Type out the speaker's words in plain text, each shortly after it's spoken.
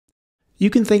You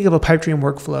can think of a Pipedream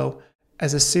workflow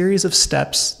as a series of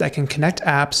steps that can connect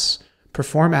apps,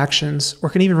 perform actions, or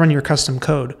can even run your custom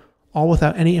code, all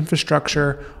without any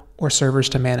infrastructure or servers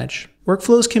to manage.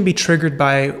 Workflows can be triggered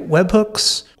by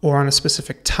webhooks or on a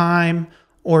specific time,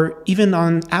 or even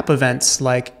on app events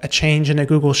like a change in a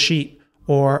Google Sheet,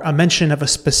 or a mention of a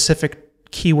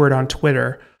specific keyword on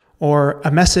Twitter, or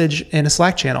a message in a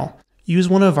Slack channel. Use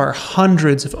one of our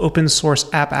hundreds of open source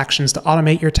app actions to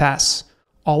automate your tasks,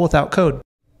 all without code.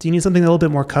 Do you need something a little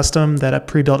bit more custom that a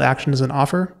pre-built action doesn't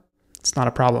offer? It's not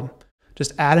a problem.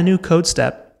 Just add a new code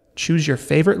step, choose your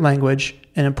favorite language,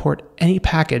 and import any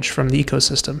package from the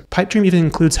ecosystem. Pipedream even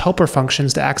includes helper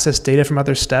functions to access data from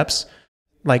other steps,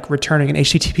 like returning an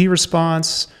HTTP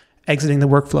response, exiting the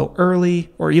workflow early,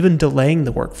 or even delaying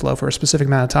the workflow for a specific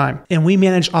amount of time. And we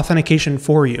manage authentication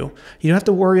for you. You don't have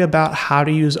to worry about how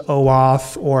to use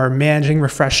OAuth or managing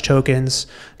refresh tokens.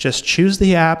 Just choose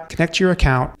the app, connect to your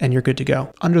account, and you're good to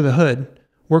go. Under the hood,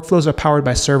 workflows are powered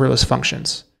by serverless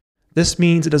functions. This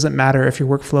means it doesn't matter if your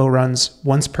workflow runs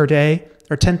once per day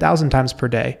or 10,000 times per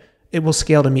day. It will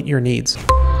scale to meet your needs.